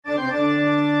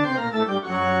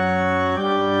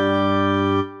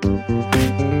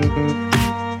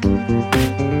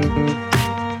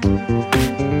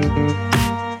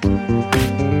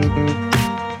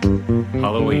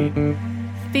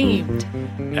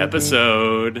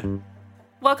episode.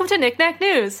 Welcome to Knick Knack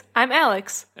News. I'm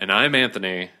Alex. And I'm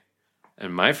Anthony.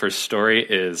 And my first story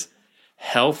is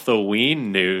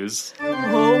Healthoween news. And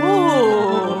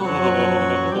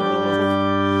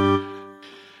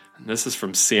this is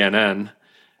from CNN.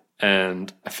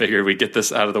 And I figured we'd get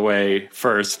this out of the way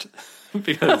first.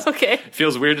 Because it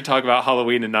feels weird to talk about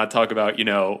Halloween and not talk about,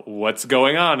 what's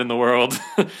going on in the world.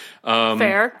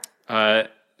 Fair.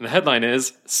 The headline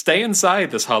is, stay inside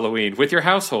this Halloween with your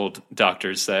household,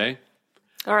 doctors say.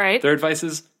 All right. Their advice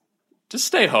is, just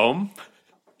stay home.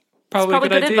 Probably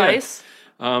good idea. advice.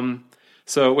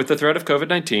 So with the threat of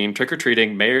COVID-19,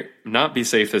 trick-or-treating may not be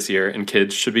safe this year, and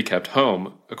kids should be kept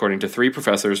home, according to 3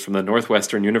 professors from the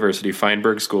Northwestern University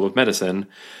Feinberg School of Medicine,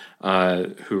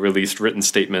 who released written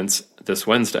statements this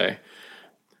Wednesday.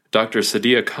 Dr.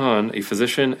 Sadia Khan, a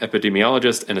physician,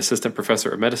 epidemiologist, and assistant professor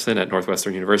of medicine at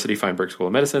Northwestern University Feinberg School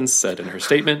of Medicine, said in her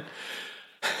statement,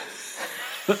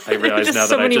 I realize now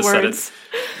that I just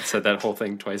said that whole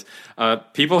thing twice.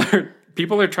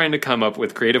 People are trying to come up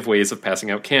with creative ways of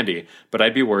passing out candy, but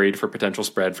I'd be worried for potential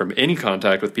spread from any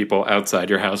contact with people outside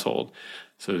your household.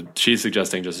 So she's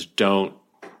suggesting just don't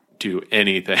do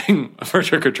anything for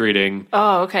trick-or-treating.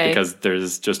 Oh, okay. Because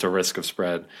there's just a risk of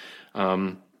spread.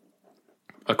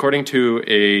 According to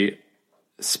a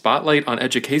Spotlight on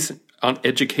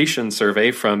Education survey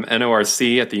from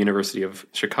NORC at the University of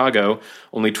Chicago,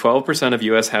 only 12% of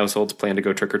U.S. households plan to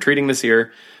go trick-or-treating this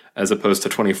year, as opposed to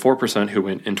 24% who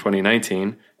went in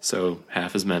 2019, so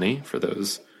half as many for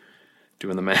those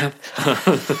doing the math.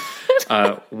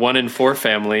 1 in 4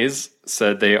 families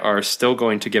said they are still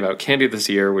going to give out candy this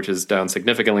year, which is down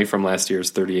significantly from last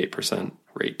year's 38%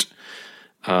 rate.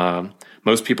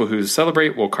 Most people who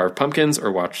celebrate will carve pumpkins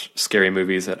or watch scary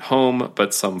movies at home,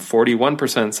 but some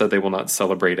 41% said they will not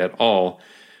celebrate at all,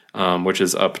 which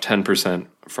is up 10%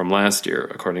 from last year,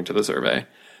 according to the survey.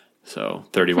 So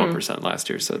 31%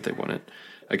 last year said they wouldn't.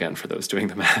 Again, for those doing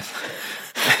the math.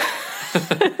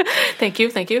 Thank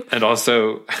you. And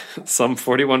also, some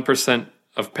 41%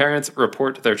 of parents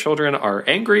report their children are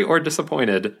angry or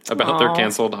disappointed about their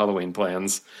canceled Halloween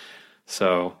plans.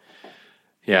 So,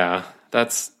 yeah,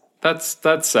 that's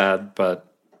sad,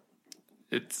 but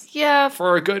it's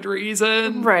for a good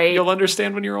reason. Right. You'll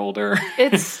understand when you're older.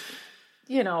 It's,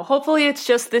 hopefully it's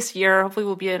just this year. Hopefully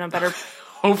we'll be in a better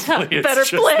Hopefully it's better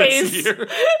just place this year.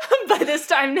 by this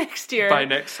time next year. By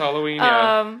next Halloween,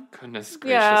 yeah. Goodness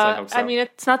gracious, I hope so. I mean,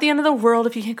 it's not the end of the world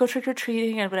if you can't go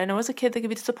trick-or-treating, but I know as a kid they could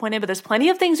be disappointed, but there's plenty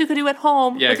of things you could do at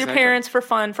home with your parents for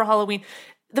fun, for Halloween.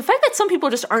 The fact that some people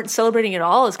just aren't celebrating at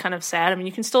all is kind of sad. I mean,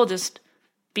 you can still just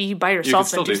be by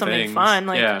yourself and do something fun.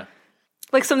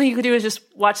 Like something you could do is just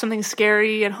watch something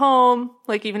scary at home,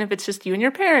 like even if it's just you and your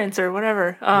parents or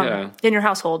whatever, in your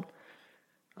household.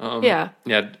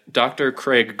 Dr.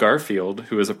 Craig Garfield,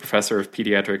 who is a professor of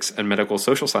pediatrics and medical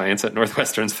social science at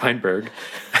Northwestern's Feinberg.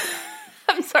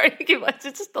 I'm sorry, it's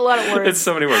just a lot of words. It's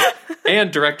so many words.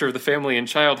 And director of the Family and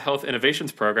Child Health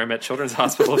Innovations Program at Children's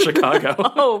Hospital of Chicago.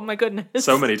 Oh, my goodness.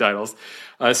 So many titles.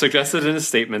 Suggested in his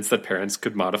statements that parents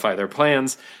could modify their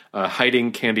plans.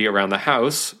 Hiding candy around the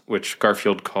house, which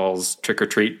Garfield calls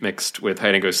trick-or-treat mixed with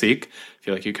hide-and-go-seek. I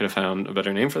feel like you could have found a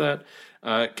better name for that.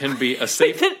 Can be a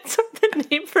safe... The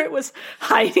name for it was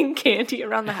hiding candy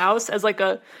around the house as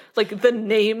the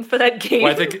name for that game.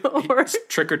 Well, I think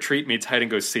trick or treat meets hide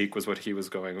and go seek was what he was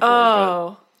going for.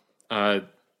 Oh. But,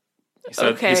 he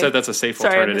said that's a safe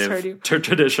alternative to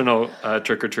traditional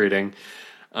trick or treating.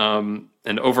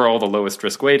 And overall, the lowest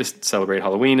risk way to celebrate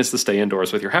Halloween is to stay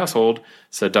indoors with your household,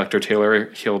 said Dr.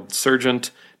 Taylor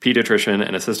Hild-Sargent, pediatrician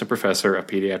and assistant professor of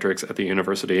pediatrics at the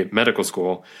University Medical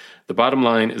School. The bottom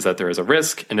line is that there is a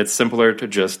risk, and it's simpler to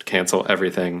just cancel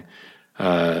everything,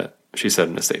 she said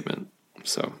in a statement.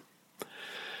 So,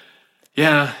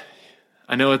 yeah,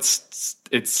 I know it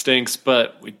stinks,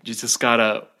 but we just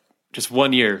gotta, just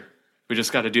 1 year. We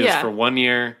just gotta do this for 1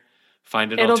 year,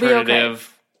 find an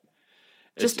alternative.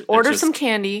 Okay. Just order some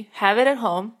candy, have it at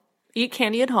home, eat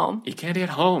candy at home. Eat candy at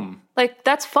home. Like,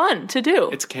 that's fun to do.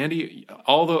 It's candy,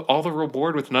 all the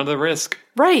reward with none of the risk.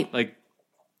 Right.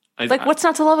 What's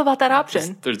not to love about that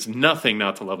option? There's nothing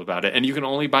not to love about it. And you can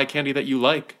only buy candy that you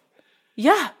like.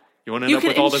 Yeah. You want to end up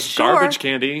with all this garbage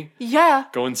candy. Yeah.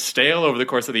 Going stale over the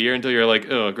course of the year until you're like,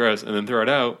 oh, gross, and then throw it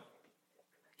out.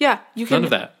 Yeah. You can none of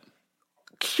that.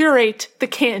 Curate the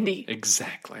candy.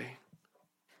 Exactly.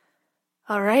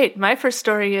 All right. My first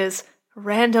story is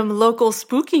random local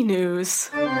spooky news.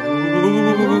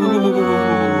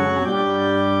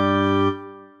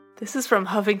 This is from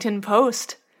Huffington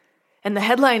Post. And the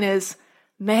headline is,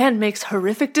 Man makes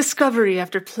horrific discovery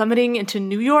after plummeting into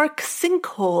New York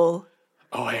sinkhole.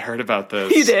 Oh, I heard about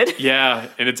this. You did? Yeah,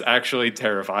 and it's actually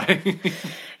terrifying.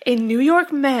 A New York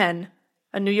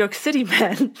City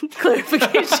man,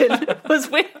 clarification, was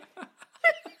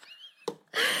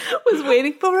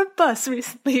waiting for a bus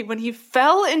recently when he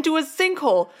fell into a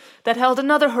sinkhole that held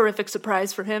another horrific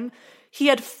surprise for him. He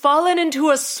had fallen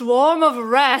into a swarm of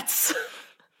rats.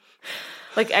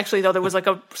 Like, actually, though, there was like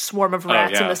a swarm of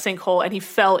rats in the sinkhole, and he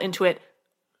fell into it.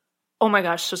 Oh my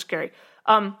gosh, so scary.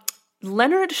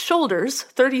 Leonard Shoulders,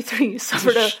 33,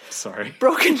 suffered a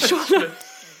broken shoulder.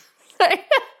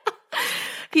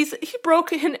 He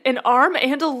broke an arm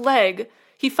and a leg.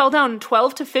 He fell down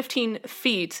 12 to 15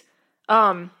 feet. He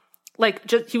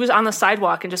was on the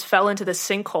sidewalk and just fell into the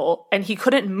sinkhole, and he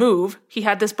couldn't move. He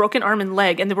had this broken arm and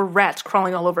leg, and there were rats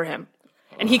crawling all over him.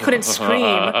 And he couldn't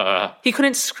scream. He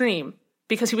couldn't scream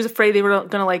because he was afraid they were going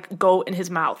to, like, go in his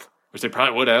mouth. Which they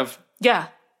probably would have. Yeah.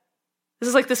 This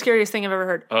is like the scariest thing I've ever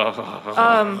heard.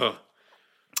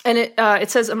 And it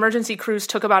says emergency crews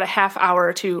took about a half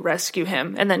hour to rescue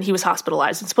him, and then he was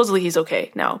hospitalized. And supposedly he's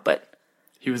okay now, but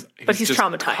he's just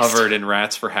traumatized. Covered in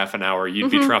rats for half an hour.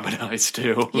 You'd be traumatized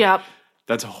too. Yep.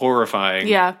 That's horrifying.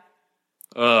 Yeah.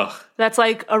 Ugh. That's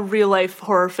like a real life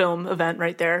horror film event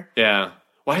right there. Yeah.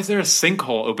 Why is there a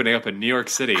sinkhole opening up in New York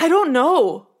City? I don't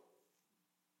know.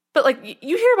 But, like,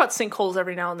 you hear about sinkholes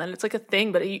every now and then. It's like a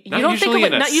thing, but you don't think of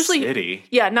it. Not usually in a city.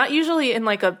 Yeah, not usually in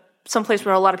like someplace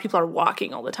where a lot of people are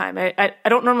walking all the time. I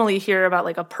don't normally hear about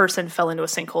like a person fell into a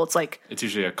sinkhole. It's like it's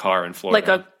usually a car in Florida. Like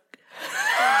a.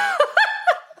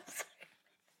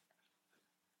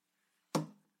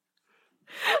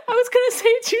 I was gonna say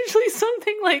it's usually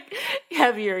something like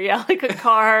heavier, yeah, like a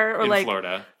car or in like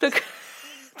Florida. The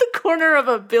corner of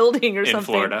a building or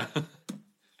something. In Florida.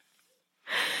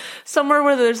 Somewhere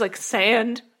where there's like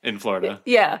sand. In Florida.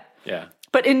 Yeah. Yeah.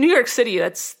 But in New York City,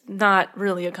 that's not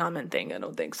really a common thing, I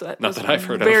don't think. So that not was that I've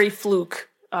heard a very fluke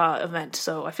event.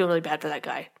 So I feel really bad for that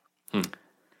guy.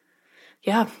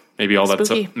 Yeah. Maybe all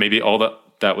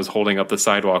that was holding up the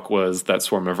sidewalk was that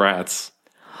swarm of rats.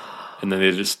 And then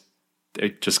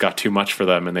it just got too much for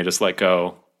them and they just let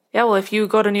go. Yeah, well, if you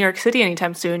go to New York City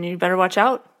anytime soon, you better watch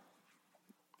out.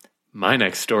 My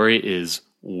next story is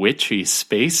witchy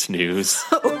space news.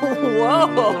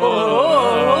 Whoa.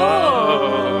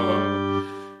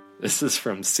 This is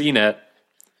from CNET.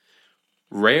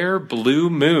 Rare blue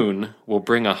moon will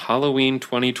bring a Halloween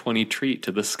 2020 treat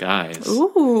to the skies.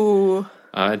 Ooh.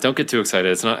 Don't get too excited.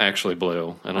 It's not actually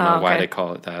blue. I don't know why they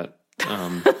call it that.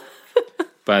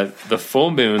 But the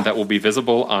full moon that will be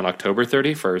visible on October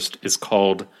 31st is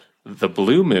called the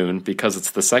blue moon because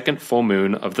it's the second full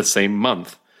moon of the same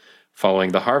month,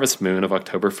 following the harvest moon of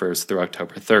October 1st through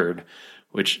October 3rd,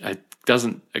 which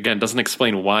doesn't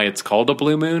explain why it's called a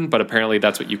blue moon, but apparently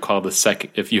that's what you call the second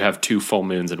if you have two full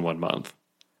moons in 1 month.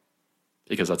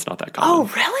 Because that's not that common. Oh,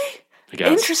 really? I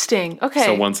guess. Interesting. Okay.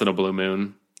 So once in a blue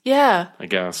moon. Yeah. I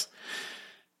guess.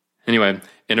 Anyway,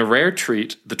 in a rare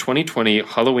treat, the 2020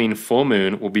 Halloween full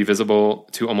moon will be visible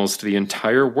to almost the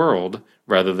entire world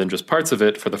rather than just parts of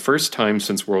it for the first time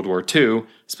since World War II,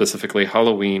 specifically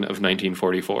Halloween of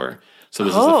 1944. So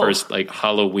this is the first like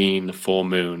Halloween full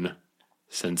moon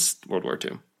since World War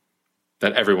II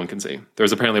that everyone can see. There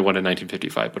was apparently one in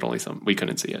 1955, but only we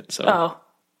couldn't see it. So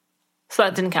so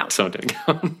that didn't count. So it didn't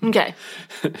count. Okay.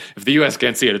 If the U.S.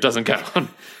 can't see it, it doesn't count.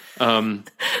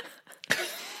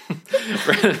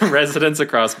 Residents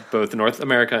across both North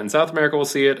America and South America will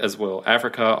see it, as will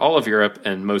Africa, all of Europe,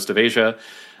 and most of Asia.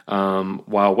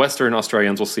 While Western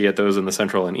Australians will see it, those in the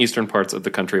central and eastern parts of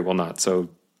the country will not. So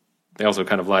they also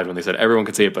kind of lied when they said everyone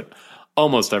can see it, but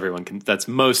almost everyone can. That's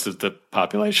most of the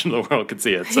population of the world can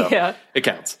see it. So it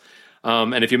counts.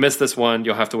 And if you miss this one,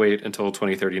 you'll have to wait until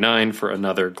 2039 for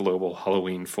another global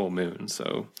Halloween full moon.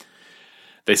 So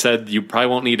they said you probably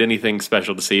won't need anything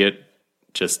special to see it.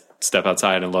 Just step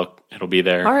outside and look. It'll be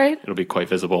there. All right. It'll be quite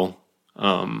visible.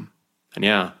 And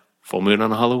yeah, full moon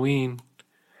on Halloween.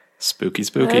 Spooky.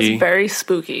 That's very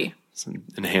spooky. It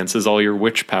enhances all your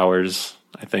witch powers,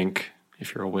 I think,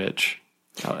 if you're a witch.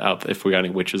 If we got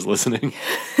any witches listening.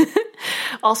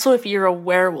 Also, if you're a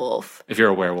werewolf. If you're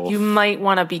a werewolf. You might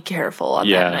want to be careful on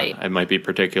that night. Yeah, it might be a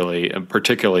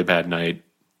particularly bad night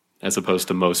as opposed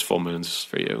to most full moons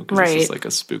for you. Because this is like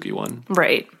a spooky one.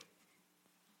 Right.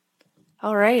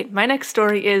 All right. My next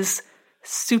story is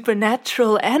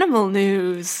supernatural animal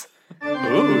news.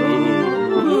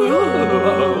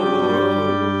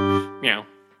 Meow.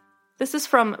 This is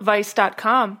from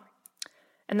Vice.com.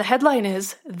 And the headline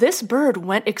is, "This bird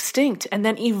went extinct and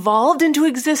then evolved into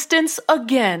existence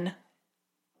again."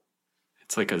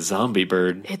 It's like a zombie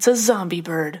bird. It's a zombie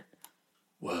bird.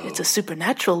 Whoa. It's a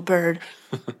supernatural bird.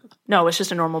 No, it's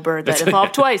just a normal bird that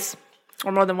evolved twice.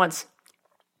 or more than once.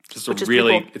 Just it's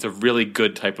a really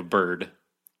good type of bird.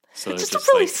 So it's just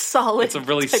a really solid. It's a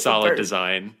really solid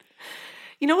design.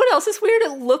 You know what else is weird?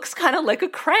 It looks kind of like a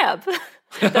crab.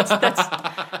 That's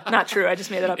not true. I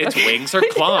just made that up. Its wings are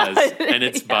claws, and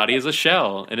its body is a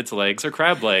shell, and its legs are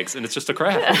crab legs, and it's just a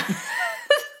crab. Yeah.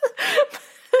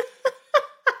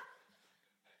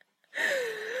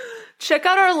 Check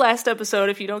out our last episode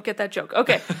if you don't get that joke.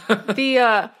 Okay.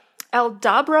 The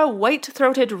Aldabra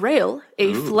white-throated rail,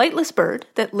 a flightless bird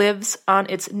that lives on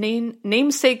its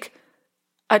namesake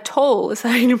atoll. Is that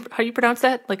how you pronounce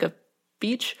that? Like a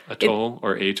beach? Atoll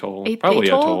or atoll? Probably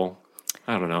atoll.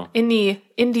 I don't know. In the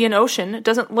Indian Ocean. It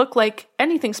doesn't look like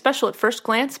anything special at first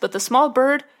glance, but the small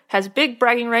bird has big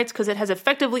bragging rights because it has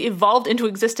effectively evolved into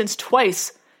existence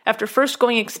twice after first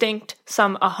going extinct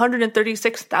some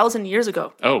 136,000 years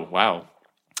ago. Oh, wow.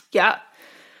 Yeah.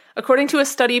 According to a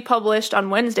study published on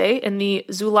Wednesday in the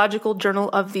Zoological Journal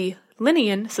of the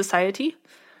Linnean Society,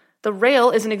 the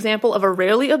rail is an example of a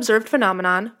rarely observed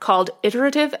phenomenon called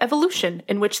iterative evolution,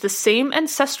 in which the same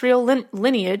ancestral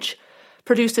lineage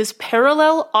produces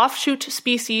parallel offshoot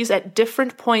species at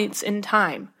different points in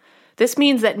time. This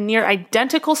means that near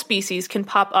identical species can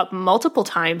pop up multiple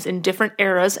times in different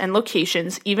eras and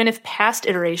locations, even if past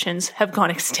iterations have gone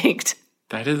extinct.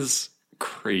 That is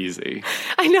crazy.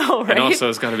 I know, right? And also,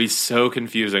 it's got to be so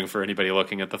confusing for anybody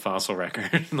looking at the fossil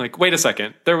record. Like, wait a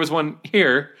second, there was one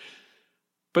here,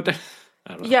 but I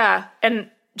don't know. Yeah, and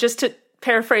just to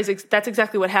paraphrase, that's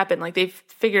exactly what happened. Like, they've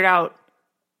figured out,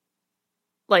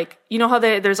 like, you know how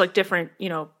there's like different,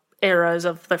 eras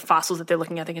of the fossils that they're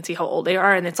looking at. They can see how old they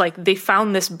are, and it's like they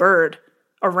found this bird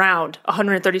around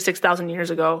 136,000 years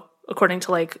ago, according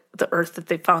to like the Earth that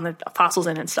they found the fossils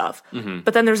in and stuff. Mm-hmm.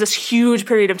 But then there's this huge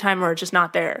period of time where it's just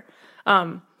not there.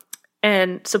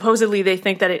 And supposedly they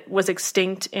think that it was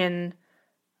extinct in,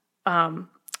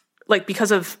 like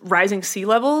because of rising sea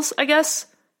levels, I guess,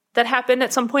 that happened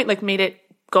at some point, like made it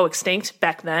go extinct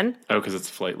back then. Oh, because it's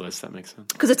flightless. That makes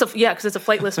sense. Because it's a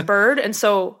flightless bird, and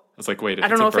so it's like, wait, if I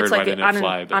don't know if it's like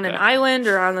fly, on an island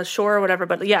or on the shore or whatever,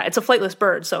 but yeah, it's a flightless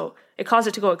bird, so it caused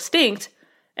it to go extinct.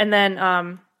 And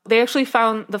then they actually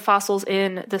found the fossils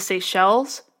in the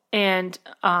Seychelles and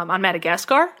on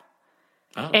Madagascar,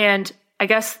 and I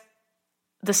guess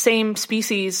the same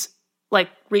species like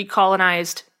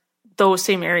recolonized those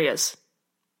same areas,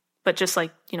 but just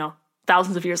like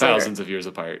thousands of years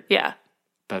apart. Yeah.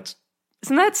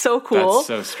 Isn't that so cool? That's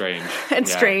so strange. And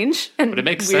strange. And but it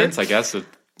makes weird. sense, I guess, if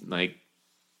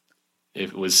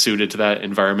it was suited to that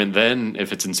environment then,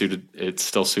 if it's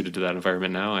still suited to that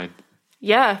environment now.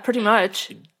 Yeah, pretty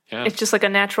much. Yeah. It's just like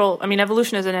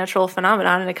evolution is a natural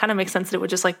phenomenon, and it kind of makes sense that it would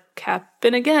just like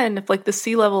happen again if like the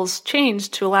sea levels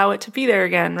changed to allow it to be there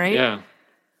again, right? Yeah.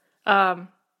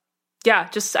 Yeah,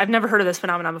 I've never heard of this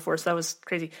phenomenon before, so that was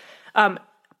crazy.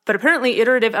 But apparently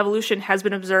iterative evolution has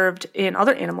been observed in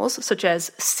other animals, such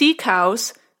as sea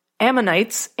cows,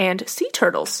 ammonites, and sea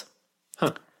turtles.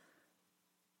 Huh.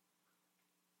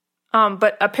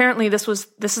 But apparently this is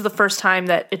the first time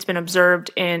that it's been observed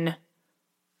in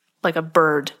like a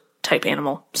bird type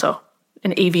animal. So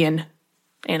an avian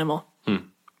animal. I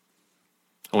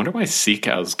wonder why sea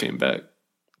cows came back.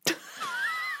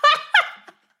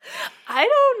 I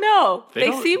don't know.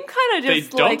 They seem kind of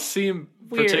just They don't seem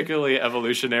weird. Particularly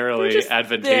evolutionarily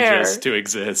advantageous to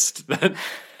exist. There's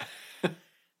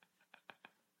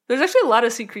actually a lot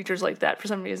of sea creatures like that for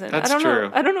some reason. That's true.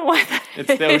 I don't know why that is.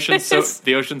 The ocean, so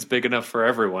the ocean's big enough for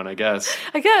everyone, I guess.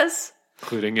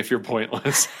 Including if you're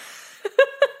pointless.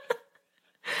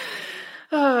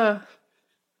 My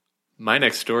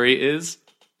next story is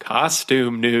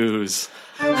costume news.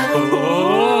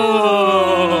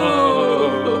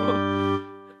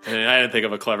 I didn't think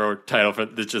of a clever title for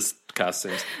this, just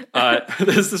costumes.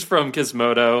 This is from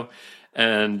Gizmodo,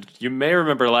 and you may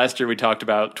remember last year we talked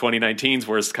about 2019's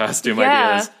worst costume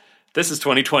ideas. This is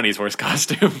 2020's worst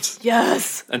costumes.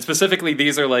 Yes. And specifically,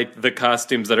 these are like the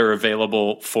costumes that are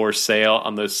available for sale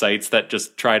on those sites that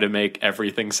just try to make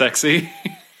everything sexy.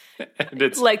 And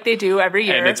it's like they do every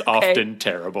year. And it's often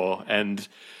terrible. And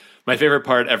my favorite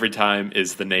part every time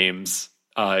is the names.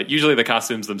 Usually the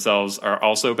costumes themselves are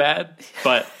also bad,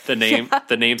 but the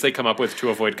names they come up with to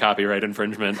avoid copyright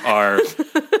infringement are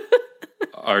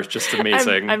just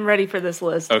amazing. I'm ready for this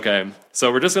list. Okay,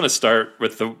 so we're just going to start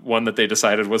with the one that they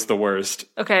decided was the worst.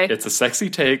 Okay. It's a sexy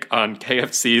take on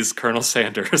KFC's Colonel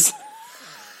Sanders.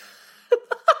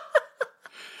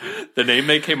 The name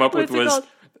they came up with was called?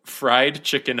 Fried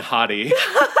Chicken Hottie.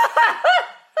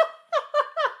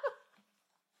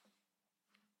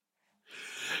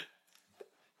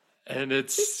 And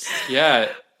it's,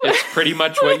 It's pretty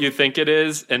much what you think it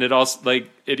is, and it also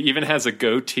it even has a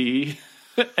goatee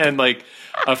and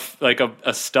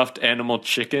a stuffed animal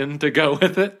chicken to go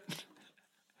with it.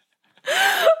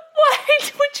 Why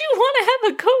would you want to have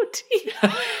a goatee?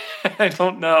 I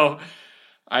don't know.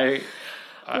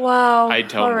 Wow. I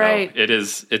don't know.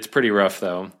 It's pretty rough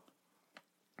though.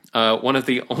 One of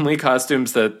the only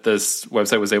costumes that this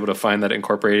website was able to find that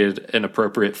incorporated an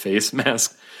appropriate face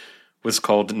mask was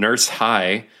called Nurse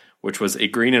High, which was a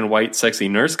green and white sexy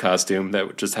nurse costume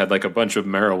that just had a bunch of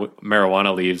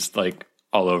marijuana leaves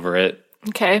all over it.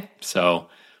 Okay. So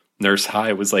Nurse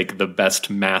High was the best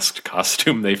masked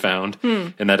costume they found,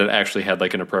 and that it actually had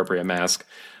an appropriate mask.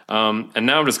 And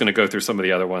now I'm just going to go through some of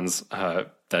the other ones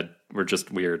that were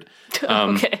just weird.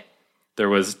 Okay. There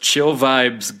was Chill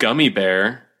Vibes Gummy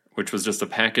Bear, which was just a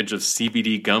package of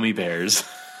CBD gummy bears.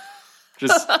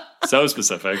 Just so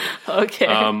specific.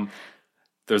 Okay.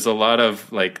 There's a lot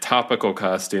of topical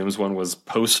costumes. One was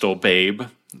Postal Babe,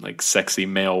 sexy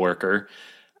mail worker.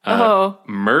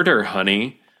 Murder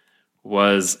Honey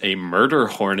was a murder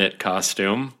hornet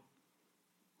costume,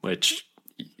 which,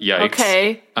 yikes.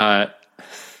 Okay.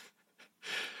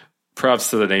 Props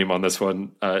to the name on this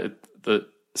one. The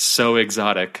So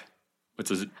Exotic,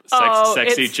 which is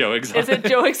sexy Joe Exotic. Is it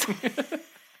Joe Exotic?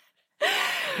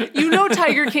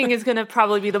 Tiger King is going to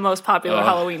probably be the most popular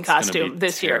Halloween costume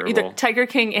this year. Either Tiger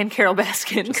King and Carol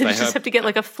Baskin, because you just have to get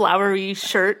a flowery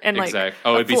shirt and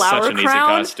it'd be such an easy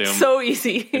costume. So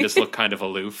easy. And just look kind of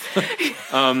aloof.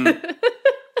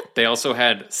 They also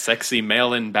had Sexy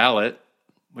Mail-In Ballot,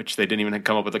 which they didn't even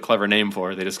come up with a clever name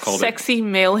for. They just called Sexy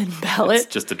Mail-In Ballot. It's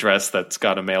just a dress that's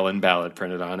got a mail-in ballot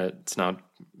printed on it. It's not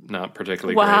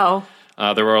particularly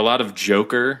great. There were a lot of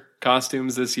Joker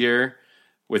costumes this year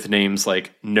with names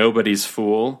like Nobody's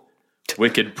Fool,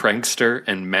 Wicked Prankster,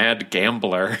 and Mad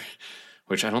Gambler,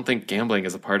 which I don't think gambling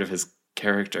is a part of his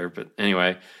character, but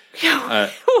anyway. What? That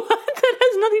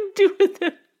has nothing to do with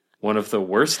it. One of the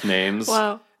worst names,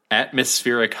 wow.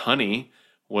 Atmospheric Honey,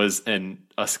 was a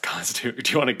costume. Do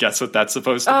you want to guess what that's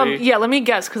supposed to be? Yeah, let me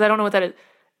guess, because I don't know what that is.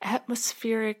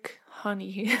 Atmospheric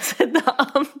Honey. Is it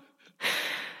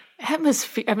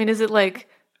atmosphere? I mean, is it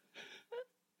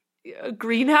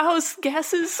greenhouse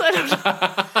gases? I don't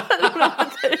know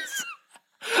what that is.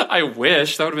 I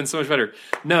wish. That would have been so much better.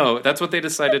 No, that's what they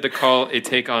decided to call a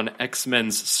take on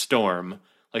X-Men's Storm.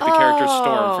 The character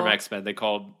Storm from X-Men. They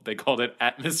called it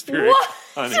Atmospheric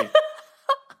Honey.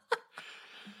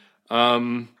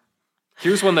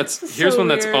 Here's one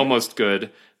that's almost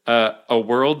good. A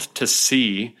World to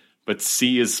See, but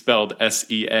C is spelled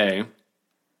S-E-A.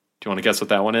 Do you want to guess what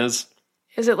that one is?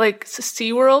 Is it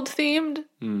SeaWorld themed?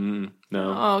 No.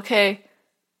 Oh, okay.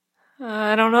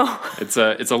 I don't know. It's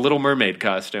a Little Mermaid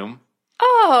costume.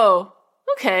 Oh,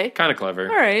 okay. Kind of clever.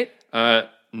 All right.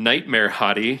 Nightmare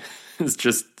Hottie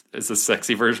is a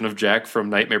sexy version of Jack from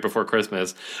Nightmare Before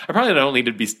Christmas. I probably don't need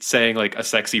to be saying a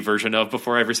sexy version of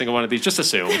before every single one of these. Just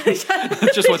assume.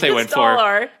 Just what they went for.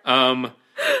 Are.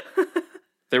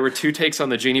 There were two takes on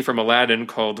the genie from Aladdin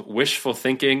called Wishful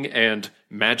Thinking and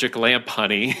Magic Lamp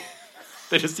Honey.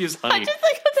 They just use honey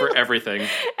for everything.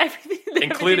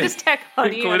 Including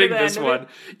this one,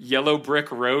 Yellow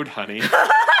Brick Road Honey.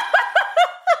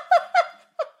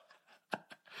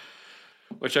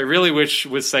 Which I really wish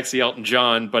was sexy Elton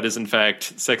John, but is in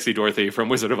fact sexy Dorothy from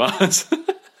Wizard of Oz. Yellow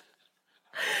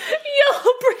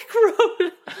Brick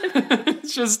Road.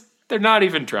 It's just, they're not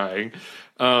even trying.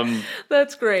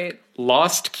 That's great.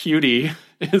 Lost Cutie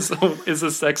is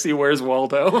a sexy Where's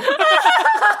Waldo.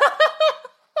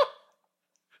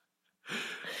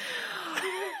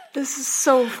 This is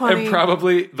so funny. And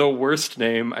probably the worst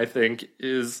name, I think,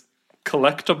 is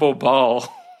Collectible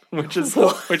Ball, which is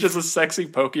a sexy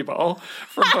Pokeball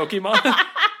from Pokemon.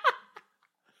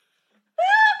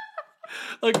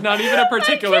 Not even a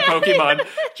particular Pokemon,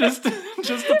 just a Pokeball.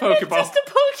 Just a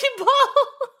Pokeball.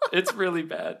 It's really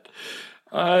bad.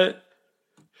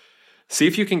 See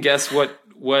if you can guess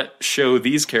what show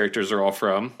these characters are all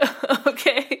from.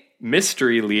 Okay.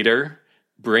 Mystery Leader,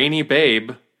 Brainy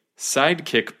Babe,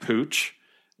 Sidekick Pooch,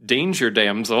 Danger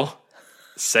Damsel,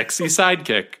 Sexy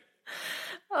Sidekick.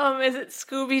 Is it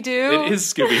Scooby-Doo? It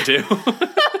is Scooby-Doo.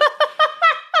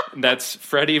 That's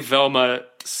Freddy, Velma,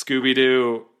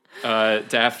 Scooby-Doo,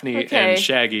 Daphne, and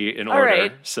Shaggy in order.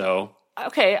 Right. So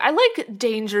okay, I like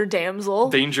Danger Damsel.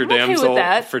 Danger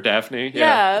Damsel for Daphne.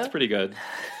 Yeah, it's pretty good.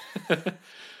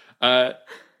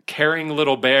 Caring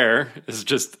Little Bear is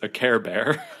just a Care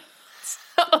Bear.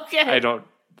 Okay.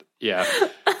 Yeah.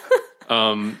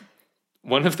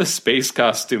 One of the space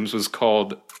costumes was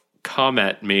called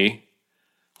Comet Me.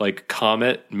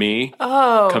 Comet Me.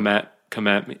 Oh. come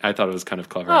at me. I thought it was kind of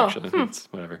clever, actually. It's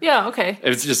whatever. Yeah, okay. It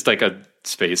was just like a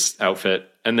space outfit.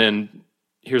 And then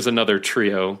here's another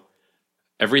trio.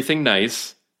 Everything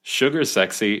nice, sugar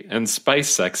sexy, and spice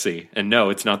sexy. And no,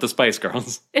 it's not the Spice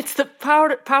Girls. It's the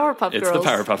Powerpuff Girls. It's the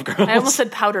Powerpuff Girls. I almost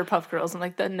said Powder Puff Girls. I'm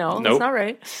like, no, that's not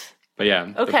right. But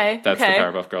yeah, okay, that's the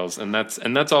Powerpuff Girls, and that's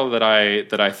all that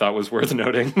I thought was worth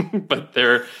noting. But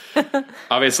they're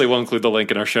obviously we'll include the link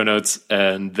in our show notes,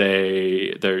 and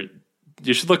they're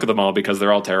you should look at them all because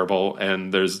they're all terrible,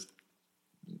 and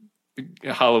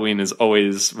Halloween is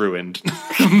always ruined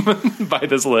by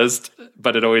this list,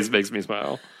 but it always makes me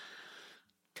smile.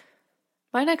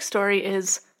 My next story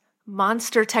is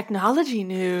monster technology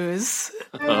news.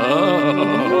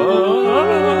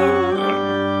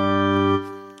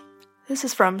 This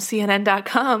is from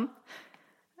CNN.com,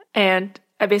 and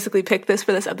I basically picked this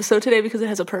for this episode today because it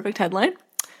has a perfect headline,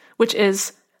 which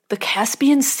is, "The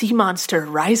Caspian Sea Monster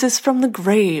Rises from the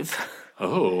Grave."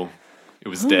 Oh, it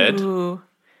was dead? Ooh.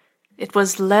 It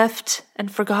was left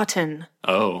and forgotten.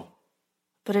 Oh.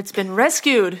 But it's been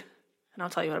rescued. And I'll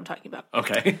tell you what I'm talking about.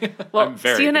 Okay. Well, I'm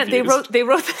very CNN, confused. they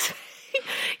wrote this.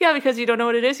 Yeah, because you don't know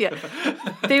what it is yet.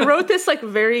 They wrote this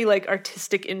very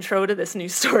artistic intro to this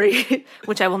news story,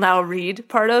 which I will now read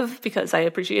part of because I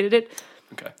appreciated it.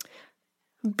 Okay.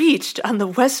 Beached on the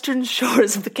western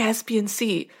shores of the Caspian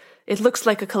Sea, it looks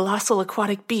like a colossal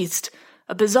aquatic beast,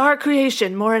 a bizarre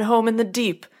creation more at home in the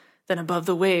deep than above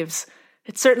the waves.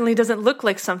 It certainly doesn't look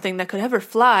like something that could ever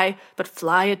fly, but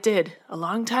fly it did, a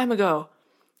long time ago.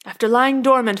 After lying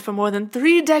dormant for more than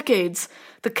 3 decades,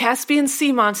 the Caspian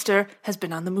Sea Monster has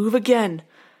been on the move again.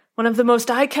 One of the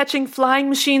most eye-catching flying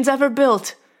machines ever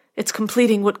built. It's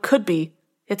completing what could be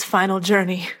its final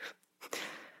journey.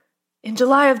 In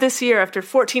July of this year, after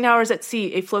 14 hours at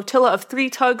sea, a flotilla of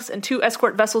 3 tugs and 2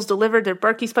 escort vessels delivered their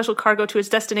bulky special cargo to its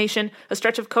destination, a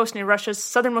stretch of coast near Russia's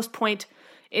southernmost point.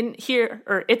 It's here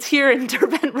in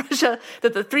Derbent, Russia,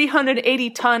 that the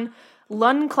 380-ton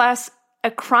Lund-class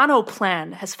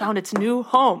Ekranoplan has found its new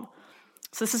home.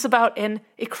 So this is about an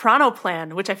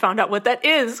Ekranoplan, which I found out what that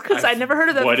is because I'd never heard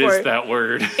of that before. What is that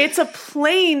word? It's a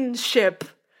plane ship.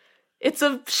 It's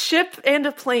a ship and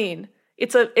a plane.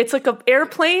 It's like an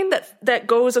airplane that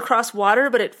goes across water,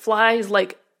 but it flies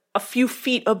like a few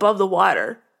feet above the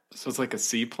water. So it's like a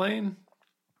seaplane?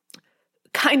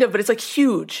 Kind of, but it's like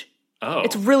huge. Oh.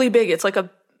 It's really big. It's like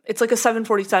a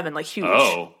 747, like huge.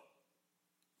 Oh.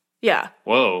 Yeah.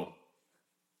 Whoa.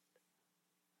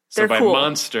 So They're by cool.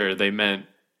 monster, they meant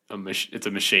it's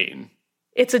a machine.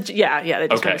 They just meant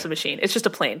it's a machine. It's just a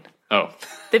plane. Oh.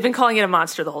 They've been calling it a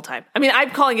monster the whole time. I mean,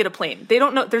 I'm calling it a plane. They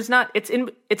don't know. It's not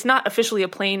officially a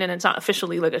plane, and it's not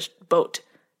officially like a boat.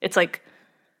 It's like,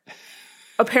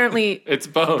 apparently. It's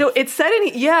both. No, it said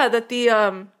that the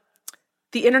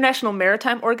International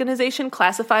Maritime Organization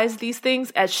classifies these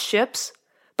things as ships,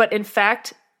 but in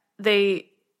fact, they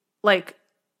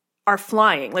are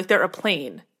flying. Like they're a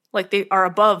plane. Like they are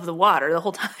above the water the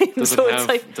whole time. Does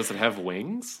it have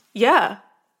wings? Yeah.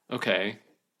 Okay.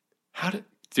 Do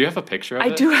you have a picture of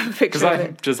it? I do have a picture of it. Because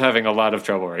I'm just having a lot of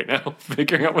trouble right now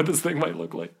figuring out what this thing might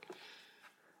look like.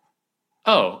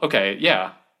 Oh, okay,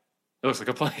 yeah. It looks like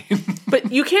a plane.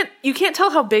 But you can't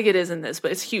tell how big it is in this,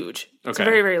 but it's huge. It's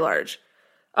very, very large.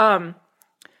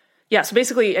 Yeah, so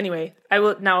basically, anyway, I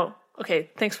will now,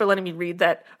 okay, thanks for letting me read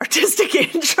that artistic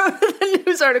intro to the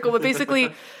news article, but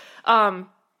basically, so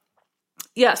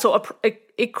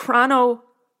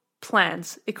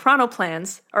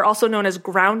Ekranoplan's are also known as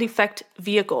ground effect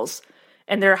vehicles,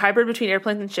 and they're a hybrid between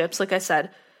airplanes and ships, like I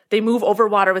said. They move over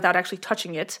water without actually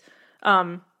touching it.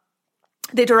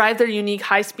 They derive their unique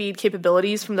high-speed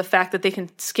capabilities from the fact that they can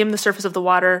skim the surface of the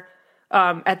water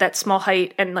at that small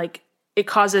height, and it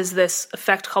causes this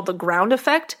effect called the ground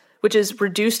effect, which is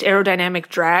reduced aerodynamic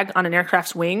drag on an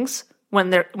aircraft's wings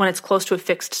when it's close to a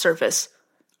fixed surface.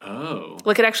 Oh.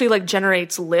 It actually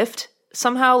generates lift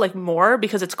somehow, more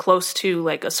because it's close to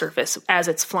a surface as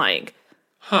it's flying.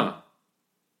 Huh.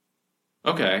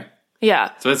 Okay.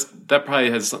 Yeah. So that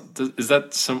probably has, is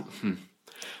that some,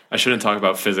 I shouldn't talk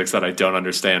about physics that I don't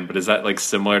understand, but is that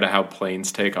similar to how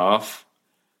planes take off?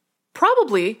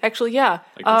 Probably, actually, yeah.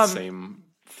 The same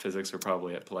physics are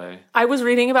probably at play. I was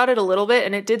reading about it a little bit,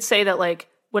 and it did say that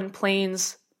when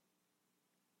planes,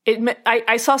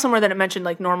 I saw somewhere that it mentioned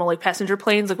normal passenger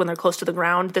planes, when they're close to the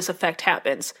ground, this effect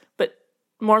happens. But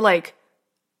more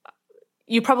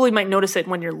you probably might notice it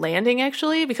when you're landing,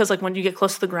 actually, because when you get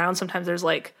close to the ground, sometimes there's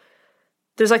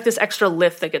this extra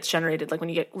lift that gets generated when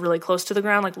you get really close to the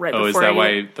ground, right before. Oh, is that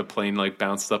why the plane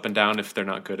bounces up and down if they're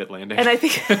not good at landing? And I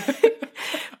think,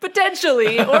 but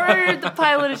Potentially, or the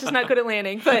pilot is just not good at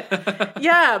landing. But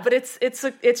yeah, but it's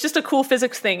just a cool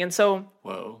physics thing. And so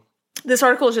this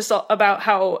article is just about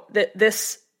how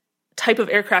this type of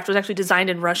aircraft was actually designed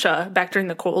in Russia back during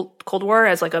the Cold War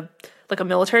as like a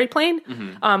military plane.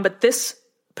 Mm-hmm. But this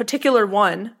particular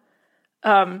one,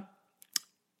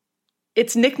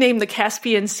 it's nicknamed the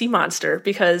Caspian Sea Monster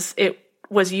because it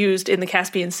was used in the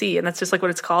Caspian Sea, and that's just like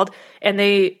what it's called. And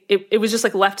it was just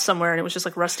like left somewhere, and it was just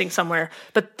like rusting somewhere.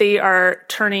 But they're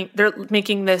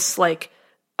making this like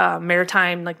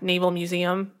maritime like naval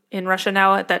museum in Russia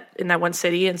now in that one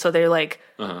city, and so they like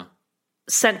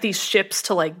sent these ships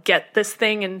to like get this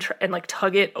thing and like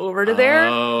tug it over to there.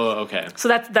 Oh, okay. So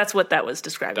that's what that was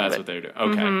describing. That's what they're doing.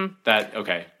 Okay,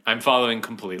 okay. I'm following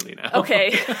completely now.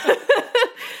 Okay.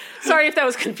 Sorry if that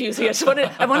was confusing.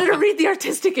 I wanted to read the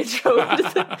artistic intro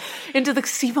into the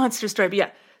sea monster story. But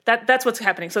yeah, that's what's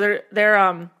happening. So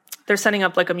they're setting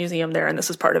up like a museum there, and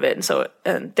this is part of it.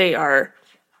 And they are,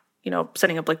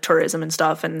 setting up like tourism and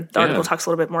stuff. And the article talks a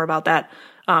little bit more about that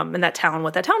and that town,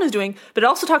 what that town is doing. But it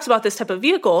also talks about this type of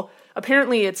vehicle.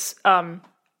 Apparently, it's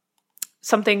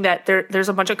something that there's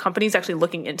a bunch of companies actually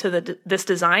looking into this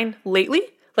design lately.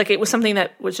 Like it was something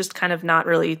that was just kind of not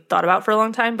really thought about for a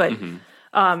long time, but.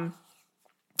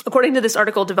 According to this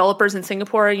article, developers in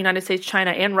Singapore, United States,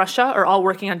 China, and Russia are all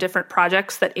working on different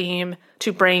projects that aim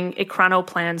to bring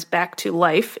Ekranoplans back to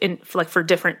life for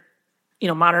different,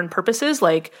 modern purposes.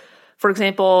 Like, for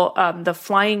example, the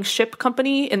Flying Ship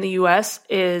Company in the U.S.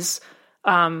 is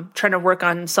trying to work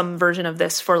on some version of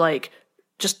this for like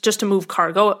just to move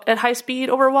cargo at high speed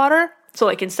over water. So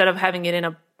like instead of having it in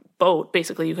a boat,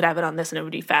 basically you could have it on this and it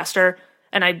would be faster.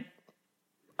 And I'm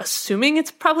assuming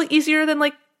it's probably easier than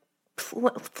like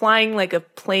flying like a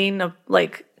plane of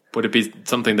like. Would it be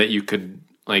something that you could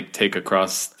like take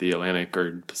across the Atlantic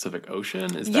or Pacific Ocean?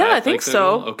 I think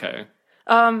so. Okay.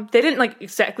 They didn't like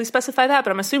exactly specify that, but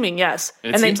I'm assuming yes.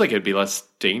 And it seems like it'd be less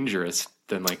dangerous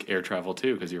than like air travel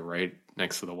too, because you're right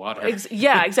next to the water.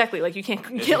 Yeah, exactly. Like you can't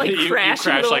like crash.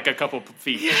 You crash like a couple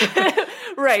feet.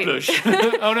 Right.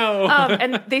 Oh no.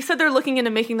 And they said they're looking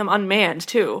into making them unmanned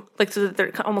too, like so that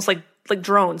they're almost like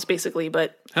drones basically.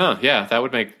 But yeah,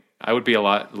 I would be a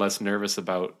lot less nervous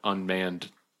about unmanned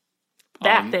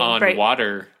on right.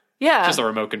 water. Yeah, just a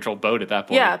remote control boat at that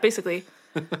point. Yeah, basically.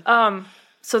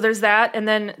 So there's that, and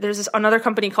then there's another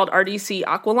company called RDC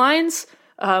Aqualines,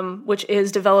 which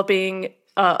is developing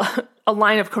a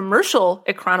line of commercial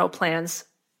Ekranoplans,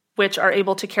 which are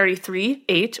able to carry 3,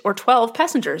 8, or 12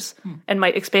 passengers, and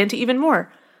might expand to even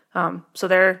more. So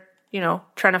they're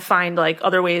trying to find like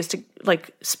other ways to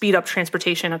like speed up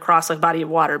transportation across a body of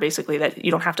water, basically that you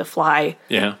don't have to fly,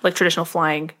 like traditional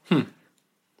flying.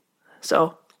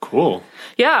 So. Cool.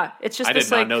 Yeah, it's just I did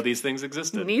not know these things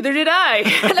existed. Neither did I.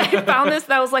 And I found this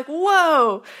and I was like,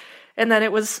 whoa. And then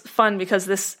it was fun because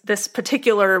this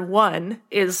particular one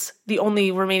is the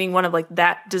only remaining one of like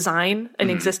that design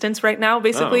in existence right now,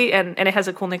 basically. And it has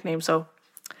a cool nickname. So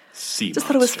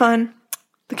thought it was fun.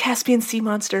 The Caspian Sea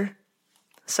Monster.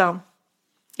 So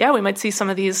yeah, we might see some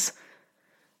of these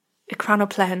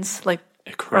Ekranoplans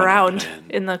around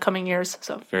in the coming years.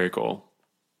 So very cool.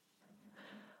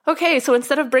 Okay, so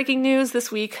instead of breaking news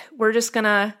this week, we're just going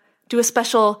to do a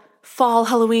special fall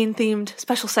Halloween-themed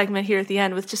special segment here at the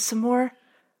end with just some more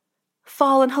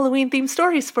fall and Halloween-themed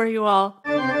stories for you all.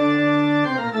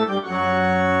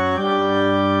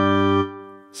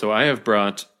 So I have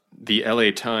brought the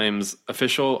LA Times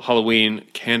official Halloween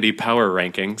candy power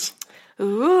rankings.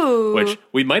 Ooh. Which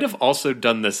we might have also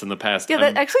done this in the past. Yeah,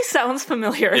 that actually sounds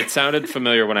familiar. It sounded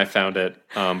familiar when I found it,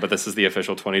 but this is the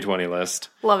official 2020 list.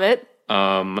 Love it.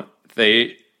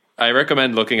 I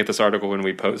recommend looking at this article when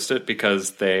we post it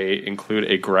because they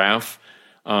include a graph.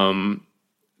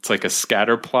 It's like a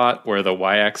scatter plot where the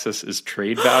y-axis is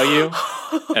trade value,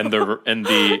 and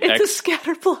the a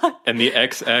scatter plot, and the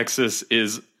x-axis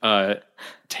is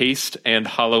taste and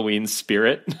Halloween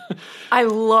spirit. I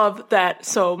love that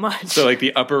so much. So like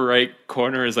the upper right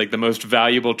corner is like the most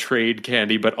valuable trade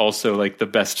candy, but also like the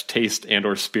best taste and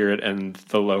or spirit, and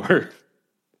the lower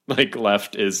like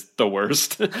left is the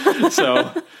worst.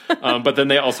 So, but then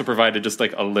they also provided just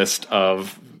like a list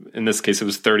of, in this case, it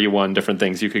was 31 different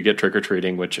things you could get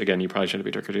trick-or-treating, which again, you probably shouldn't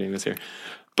be trick-or-treating this year.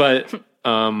 But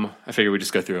I figured we'd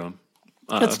just go through them.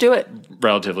 Let's do it.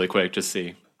 Relatively quick, just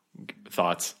see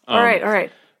thoughts. All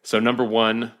right. So number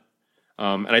one,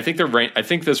 and I think I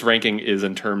think this ranking is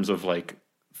in terms of like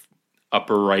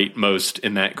upper rightmost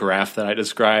in that graph that I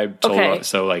described. Okay.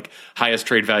 So like highest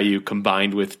trade value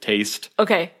combined with taste.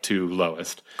 Okay. To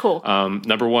lowest. Cool.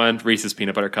 Number 1, Reese's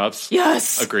Peanut Butter Cups.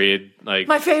 Yes. Agreed. Like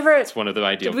my favorite. It's one of the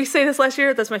ideal. Did we say this last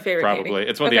year? That's my favorite. Probably. Candy.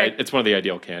 It's one of the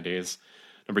ideal candies.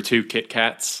 Number 2, Kit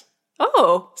Kats.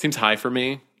 Oh. Seems high for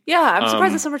me. Yeah, I'm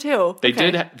surprised it's number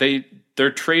 2.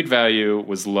 Their trade value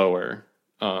was lower.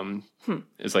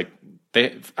 Is like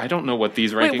I don't know what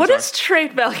these rankings are. Wait, what does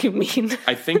trade value mean?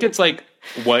 I think it's like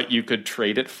what you could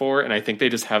trade it for, and I think they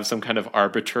just have some kind of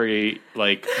arbitrary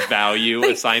like value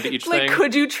assigned to each thing.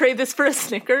 Could you trade this for a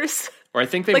Snickers? Or I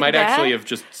think they might actually have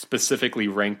just specifically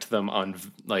ranked them on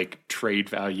like trade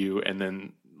value, and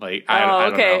then like I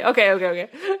don't know. Okay.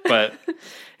 But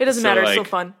it doesn't matter. It's still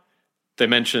fun. They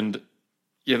mentioned.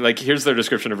 Yeah, like here's their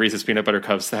description of Reese's Peanut Butter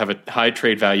Cups. To have a high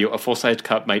trade value, a full-sized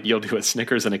cup might yield you a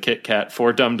Snickers and a Kit Kat,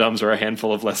 4 Dum Dums, or a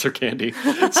handful of lesser candy.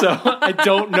 So I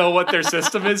don't know what their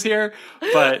system is here,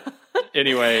 but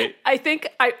anyway. I think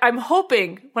I'm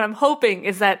hoping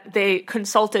is that they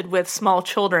consulted with small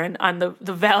children on the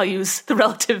values, the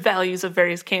relative values of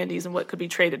various candies and what could be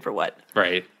traded for what.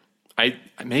 Right. I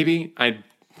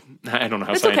don't know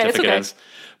how scientific it is.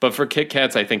 But for Kit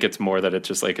Kats, I think it's more that it's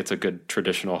just like it's a good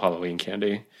traditional Halloween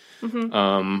candy.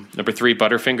 Mm-hmm. Number 3,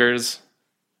 Butterfingers.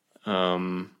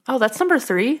 That's number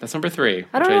 3? That's number 3.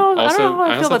 I don't know how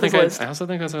I feel about this list. I also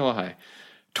think that's a little high.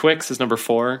 Twix is number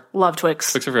 4. Love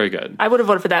Twix. Twix are very good. I would have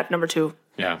voted for that number 2.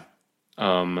 Yeah.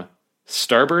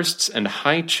 Starbursts and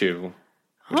Hi-Chew,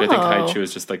 which I think Hi-Chew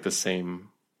is just like the same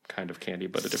kind of candy,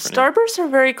 but a different Starbursts are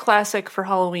very classic for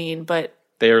Halloween, but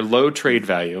they are low trade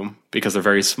value because they're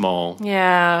very small.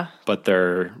 Yeah. But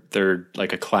they're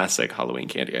like a classic Halloween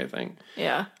candy, I think.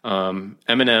 Yeah.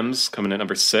 M&M's coming in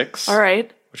number 6. All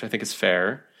right. Which I think is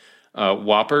fair.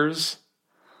 Whoppers.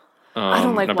 I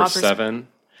don't like number Whoppers. 7.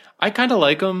 I kind of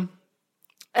like them.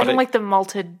 I don't like the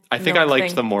malted I think I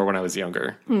liked them more when I was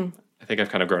younger. I think I've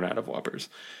kind of grown out of Whoppers.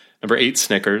 Number 8,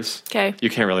 Snickers. Okay.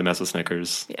 You can't really mess with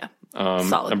Snickers. Yeah.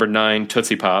 Solid. Number 9,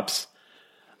 Tootsie Pops.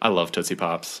 I love Tootsie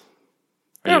Pops.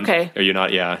 They're okay. Are you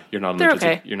not? Yeah, you're not on the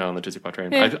Tootsie, you're not on the Tootsie Pop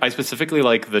train. Yeah. I specifically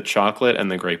like the chocolate and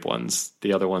the grape ones.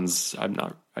 The other ones, I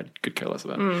could care less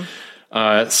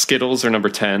about. Skittles are number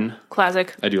 10.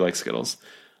 Classic. I do like Skittles.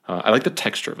 I like the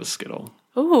texture of a Skittle.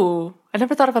 Ooh, I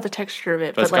never thought about the texture of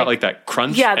it. But it's got like that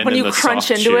crunch. Yeah, and when you the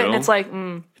crunch into it, and it's like,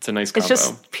 it's a nice combo. It's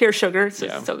just pure sugar. It's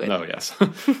just so good. Oh yes.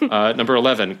 Number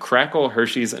 11, Crackle,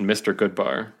 Hershey's, and Mr.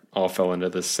 Goodbar all fell into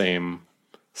the same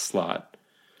slot.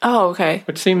 Oh, okay.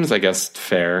 Which seems, I guess,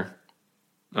 fair.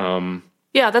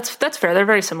 Yeah, that's fair. They're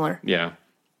very similar. Yeah.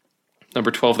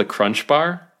 Number 12, the Crunch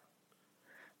Bar.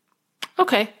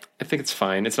 Okay. I think it's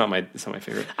fine. It's not my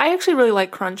favorite. I actually really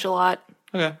like Crunch a lot.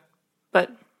 Okay.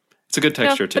 But it's a good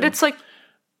texture too. But it's like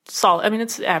solid. I mean,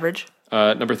 it's average.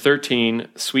 Number 13,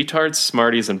 Sweethearts,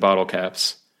 Smarties, and Bottle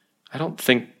Caps. I don't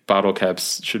think Bottle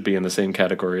Caps should be in the same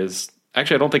category as...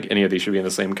 Actually, I don't think any of these should be in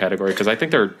the same category because I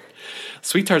think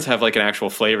Sweethearts have like an actual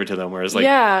flavor to them, whereas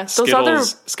like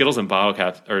Skittles and Bottle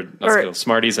Caps,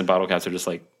 Smarties and Bottle Caps are just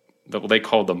like, they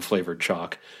called them flavored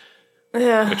chalk.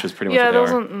 Yeah. Which is pretty much what they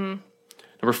are.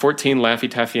 Number 14,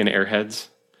 Laffy Taffy and Airheads.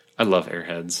 I love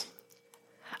Airheads.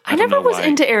 I never was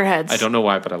into Airheads. I don't know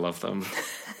why, but I love them.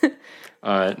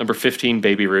 Number 15,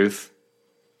 Baby Ruth.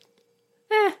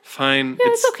 Fine. Yeah,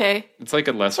 it's okay. It's like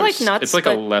a lesser. I like nuts, it's like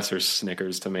a lesser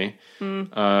Snickers to me.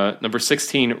 Number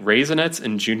 16, Raisinets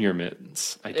and Junior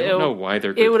Mints. I don't know why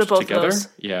they're grouped together. Those.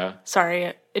 Yeah.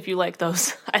 Sorry if you like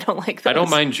those. I don't like those. I don't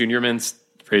mind Junior Mints.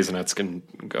 Raisinets can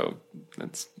go.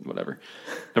 That's whatever.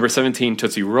 Number 17,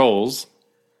 Tootsie Rolls.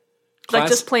 Like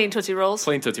just plain Tootsie Rolls?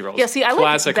 Plain Tootsie Rolls. Yeah, see, I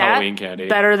Classic like that Halloween candy.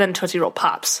 better than Tootsie Roll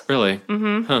Pops. Really?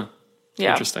 Mm-hmm. Huh.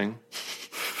 Yeah. Interesting.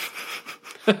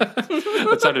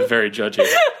 That sounded very judgy.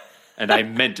 And I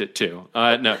meant it too.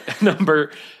 No,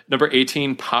 number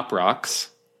 18, Pop Rocks.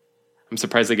 I'm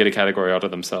surprised they get a category out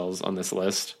of themselves on this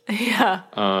list. Yeah.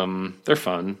 They're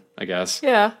fun, I guess.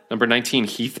 Yeah. Number 19,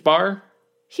 Heath Bar.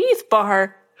 Heath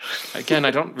Bar. Again,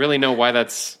 I don't really know why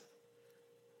that's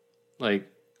like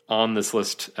on this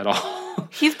list at all.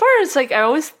 Heath Bar is like, I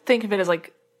always think of it as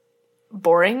like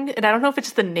boring, and I don't know if it's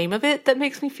just the name of it that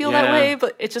makes me feel that way,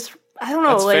 but it just, I don't know.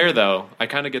 That's like, fair though. I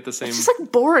kind of get the same. It's just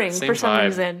like boring for some vibe.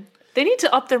 reason. They need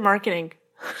to up their marketing.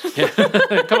 Yeah.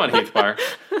 Come on, Heath Bar.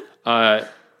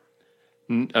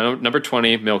 Number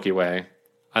 20, Milky Way.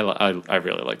 I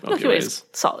really like Milky Ways.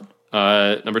 Solid.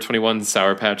 Number 21,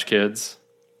 Sour Patch Kids.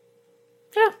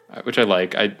 Yeah. Which I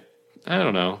like. I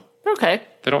don't know. Okay.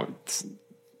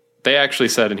 They actually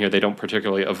said in here they don't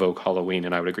particularly evoke Halloween,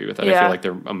 and I would agree with that. Yeah. I feel like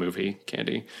they're a movie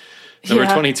candy. Number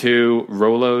 22,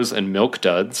 Rolos and Milk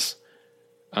Duds.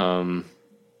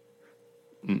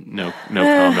 No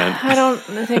comment. I don't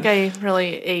think I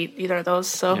really ate either of those.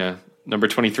 So yeah. Number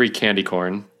 23, candy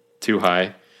corn. Too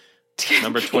high.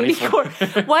 Number 24.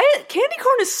 Why candy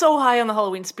corn is so high on the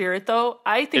Halloween spirit, though?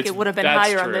 I think it would have been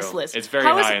higher on this list. It's very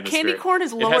high on the candy corn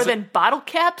is lower than bottle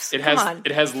caps? Come on.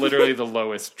 It has literally the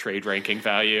lowest trade ranking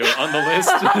value on the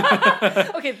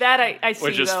list. Okay, that I see.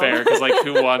 Which is fair, because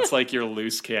who wants your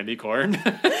loose candy corn?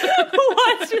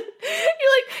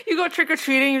 You go trick or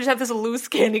treating, you just have this loose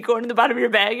candy corn in the bottom of your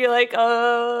bag. You're like,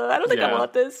 I don't think I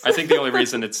want this. I think the only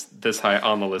reason it's this high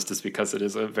on the list is because it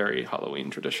is a very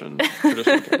Halloween tradition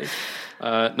candy.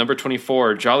 Number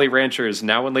 24, Jolly Ranchers,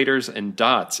 Now and Laters, and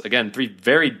Dots. Again, 3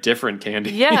 very different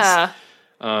candies. Yeah.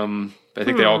 I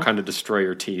think they all kind of destroy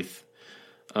your teeth.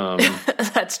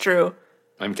 That's true.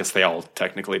 I guess they all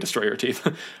technically destroy your teeth.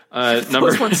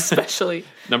 Those ones especially.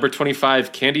 Number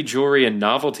 25, Candy Jewelry and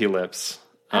Novelty Lips.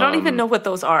 I don't even know what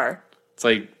those are. It's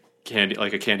like candy,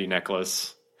 like a candy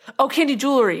necklace. Oh, candy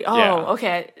jewelry. Oh,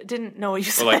 okay. I didn't know what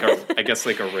you said. Or I guess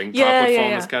a ring pop would fall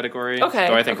in this category. Okay.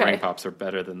 Though I think ring pops are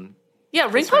better than. Yeah,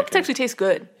 ring pops actually taste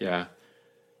good. Yeah.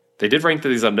 They did rank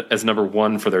these as number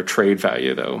 1 for their trade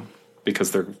value, though,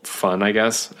 because they're fun, I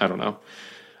guess. I don't know.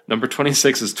 Number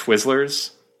 26 is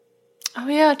Twizzlers. Oh,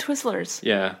 yeah, Twizzlers.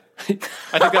 Yeah. I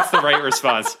think that's the right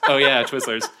response. Oh, yeah,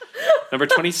 Twizzlers. Number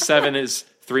 27 is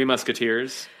Three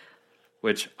Musketeers,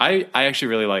 which I actually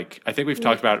really like. I think we've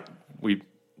talked about.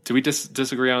 Do we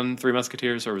disagree on Three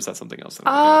Musketeers, or was that something else?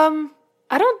 I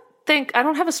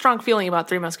don't have a strong feeling about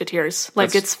Three Musketeers.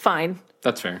 It's fine.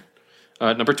 That's fair.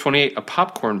 Number 28, a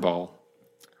popcorn ball.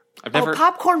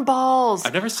 Popcorn balls.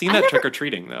 I've never seen that trick or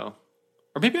treating though,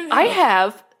 or maybe I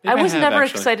have. I was never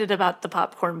excited about the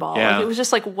popcorn ball. Yeah. It was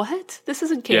just what? This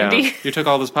isn't candy. Yeah. You took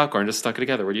all this popcorn, just stuck it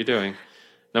together. What are you doing?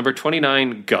 Number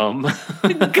 29, gum.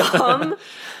 Gum?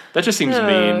 That just seems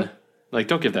mean.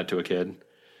 Don't give that to a kid.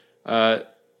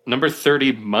 Number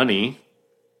 30, money.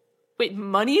 Wait,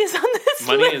 money is on this list?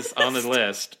 Money is on the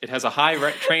list. It has a high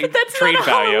trade value.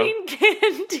 Halloween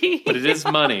candy. But it is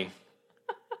money.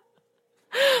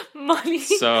 Money?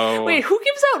 So... Wait, who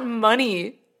gives out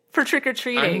money for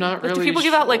trick-or-treating? I'm not really Do people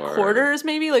give out quarters,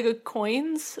 maybe?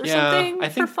 Coins or something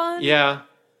for fun? Yeah.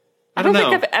 I don't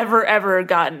think I've ever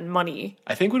gotten money.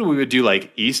 I think when we would do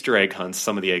Easter egg hunts,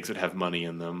 some of the eggs would have money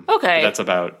in them. Okay.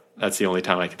 But that's the only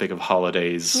time I can think of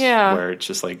holidays where it's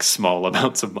just small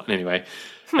amounts of money. Anyway.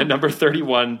 At number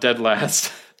 31, dead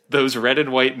last, those red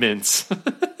and white mints. The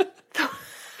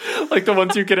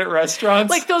ones you get at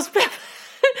restaurants. Those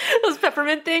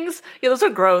peppermint things? Yeah, those are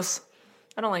gross.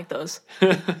 I don't like those.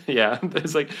 Yeah.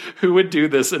 It's who would do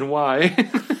this and why?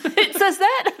 It says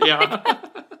that? Yeah.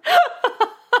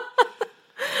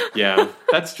 Yeah,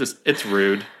 that's it's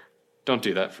rude. Don't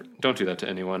do that. Don't do that to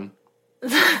anyone.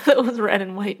 Those red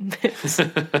and white mints.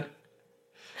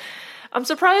 I'm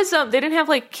surprised they didn't have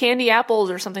candy apples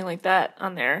or something like that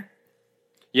on there.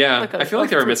 Yeah, I feel like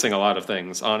they were missing a lot of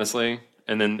things, honestly,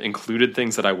 and then included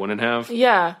things that I wouldn't have.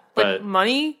 Yeah, but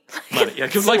money. Money, yeah,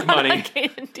 because money.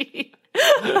 Candy.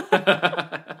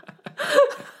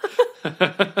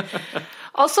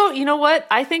 Also, you know what?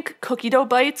 I think cookie dough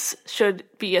bites should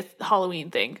be a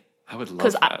Halloween thing. I would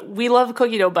love that. Because we love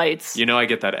cookie dough bites. I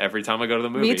get that every time I go to the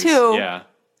movies. Me too. Yeah.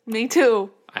 Me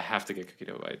too. I have to get cookie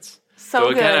dough bites. So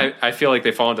again, good. I feel like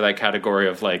they fall into that category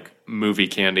of movie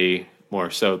candy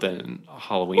more so than a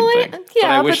Halloween thing. Yeah,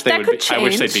 but I wish they would. I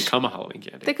wish they'd become a Halloween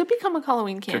candy. They could become a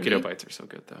Halloween candy. Cookie dough bites are so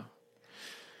good though.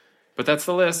 But that's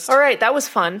the list. All right, that was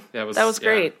fun. That was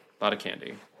great. A lot of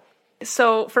candy.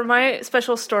 So for my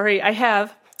special story, I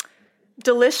have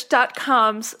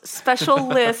Delish.com's special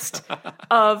list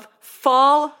of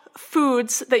fall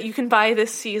foods that you can buy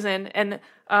this season, and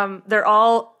they're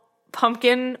all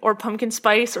pumpkin or pumpkin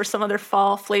spice or some other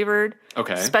fall flavored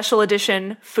special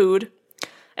edition food.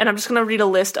 And I'm just going to read a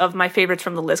list of my favorites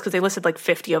from the list because they listed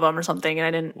 50 of them or something, and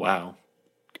I didn't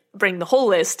bring the whole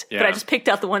list, but I just picked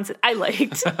out the ones that I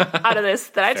liked out of this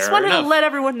that I just wanted to let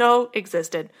everyone know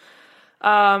existed.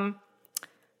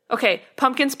 Okay,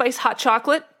 pumpkin spice hot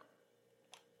chocolate.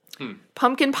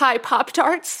 Pumpkin pie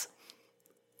Pop-Tarts.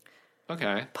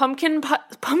 Okay. Pumpkin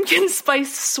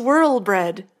spice swirl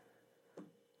bread.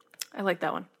 I like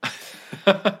that one.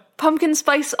 Pumpkin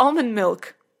spice almond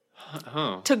milk.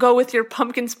 To go with your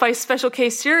pumpkin spice special K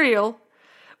cereal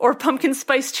or pumpkin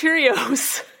spice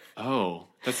Cheerios. Oh,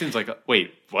 that seems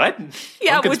wait, what?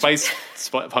 Yeah, pumpkin spice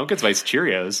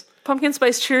Cheerios. Pumpkin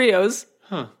spice Cheerios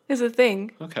is a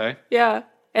thing. Okay. Yeah.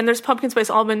 And there's pumpkin spice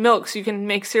almond milk, so you can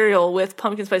make cereal with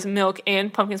pumpkin spice milk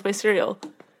and pumpkin spice cereal.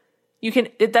 You can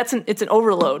it's an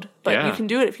overload, but you can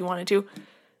do it if you wanted to.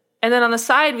 And then on the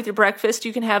side with your breakfast,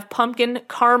 you can have pumpkin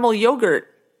caramel yogurt.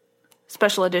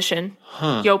 special edition.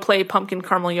 Yoplait pumpkin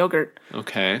caramel yogurt.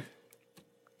 Okay.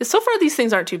 So far, these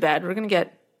things aren't too bad. We're gonna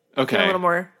get a Okay. little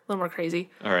more crazy.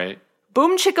 All right.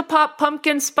 Boom Chicka Pop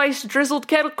pumpkin spice drizzled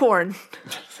kettle corn.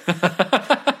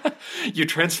 You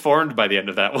transformed by the end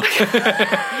of that one.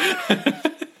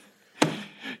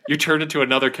 You turned into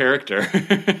another character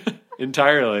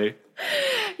entirely.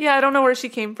 Yeah, I don't know where she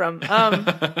came from.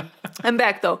 I'm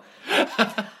back though.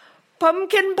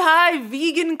 Pumpkin pie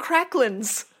vegan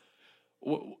cracklins.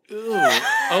 Ooh.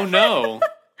 Oh no!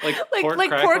 Like pork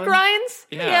pork rinds.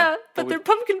 Yeah, but they're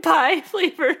pumpkin pie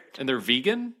flavored, and they're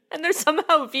vegan. And they're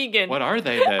somehow vegan. What are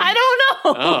they then? I don't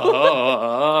know.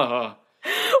 Oh.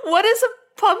 What is a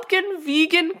pumpkin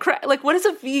vegan what is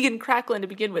a vegan cracklin to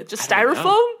begin with? Just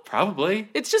styrofoam? Probably.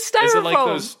 It's just styrofoam. Is it like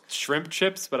those shrimp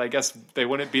chips? But I guess they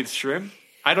wouldn't be shrimp.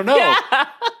 I don't know. Yeah.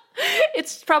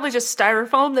 It's probably just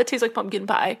styrofoam that tastes like pumpkin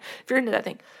pie. If you're into that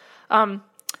thing.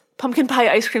 Pumpkin pie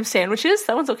ice cream sandwiches.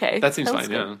 That one's okay. That seems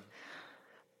fine, yeah.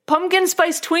 Pumpkin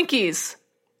spice Twinkies.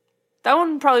 That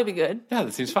one would probably be good. Yeah,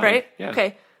 that seems fine. Right? Yeah.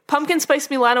 Okay. Pumpkin spice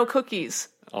Milano cookies.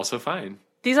 Also fine.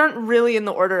 These aren't really in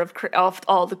the order of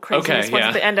all the craziness ones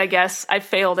at the end, I guess. I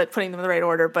failed at putting them in the right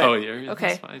order, but yeah, okay.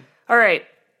 That's fine. All right.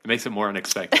 It makes it more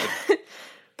unexpected.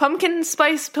 Pumpkin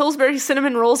spice Pillsbury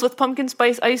cinnamon rolls with pumpkin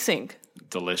spice icing.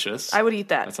 Delicious. I would eat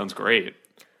that. That sounds great.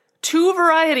 2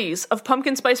 varieties of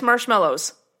pumpkin spice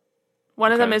marshmallows.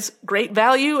 One of them is Great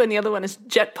Value, and the other one is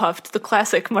Jet Puffed, the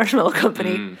classic marshmallow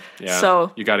company. Yeah,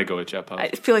 so you got to go with Jet Puffed. I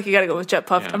feel like you got to go with Jet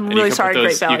Puffed. Yeah. I'm really sorry,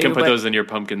 Great Value. You can put those in your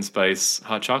pumpkin spice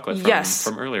hot chocolate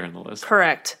from earlier in the list.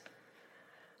 Correct.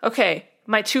 Okay,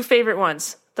 my 2 favorite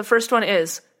ones. The first one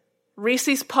is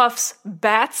Reese's Puffs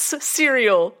Bats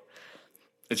cereal.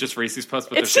 It's just Reese's Puffs,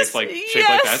 but they're shaped like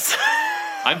bats.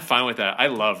 I'm fine with that. I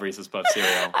love Reese's Puffs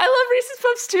cereal. I love Reese's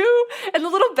Puffs too. And the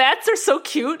little bats are so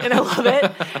cute and I love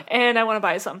it. And I want to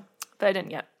buy some, but I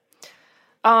didn't yet.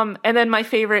 And then my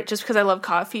favorite, just because I love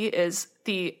coffee, is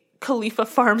the Khalifa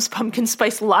Farms pumpkin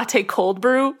spice latte cold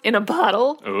brew in a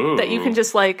bottle. Ooh. That you can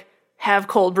just have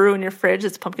cold brew in your fridge.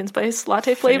 It's pumpkin spice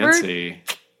latte flavored. Fancy.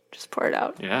 Just pour it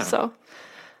out. Yeah. So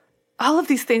all of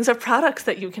these things are products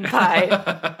that you can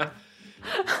buy.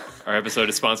 Our episode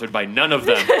is sponsored by none of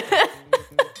them.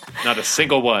 Not a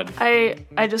single one.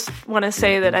 I just want to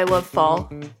say that I love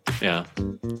fall. Yeah.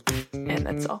 And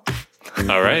that's all.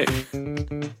 All right.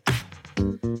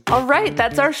 All right,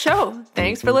 that's our show.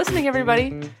 Thanks for listening,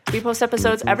 everybody. We post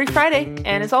episodes every Friday,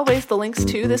 and as always, the links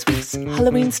to this week's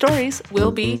Halloween stories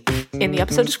will be in the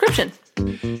episode description.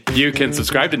 You can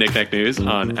subscribe to Knick-Knack News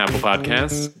on Apple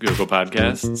Podcasts, Google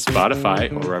Podcasts,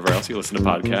 Spotify, or wherever else you listen to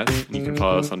podcasts. And you can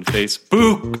follow us on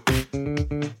Facebook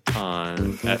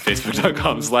at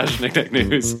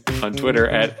facebook.com/knickknacknews, on Twitter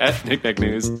at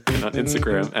knickknacknews, and on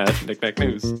Instagram at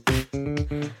knickknacknews.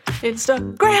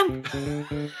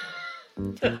 Instagram!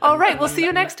 All right, we'll see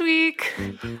you next week.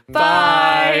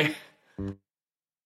 Bye.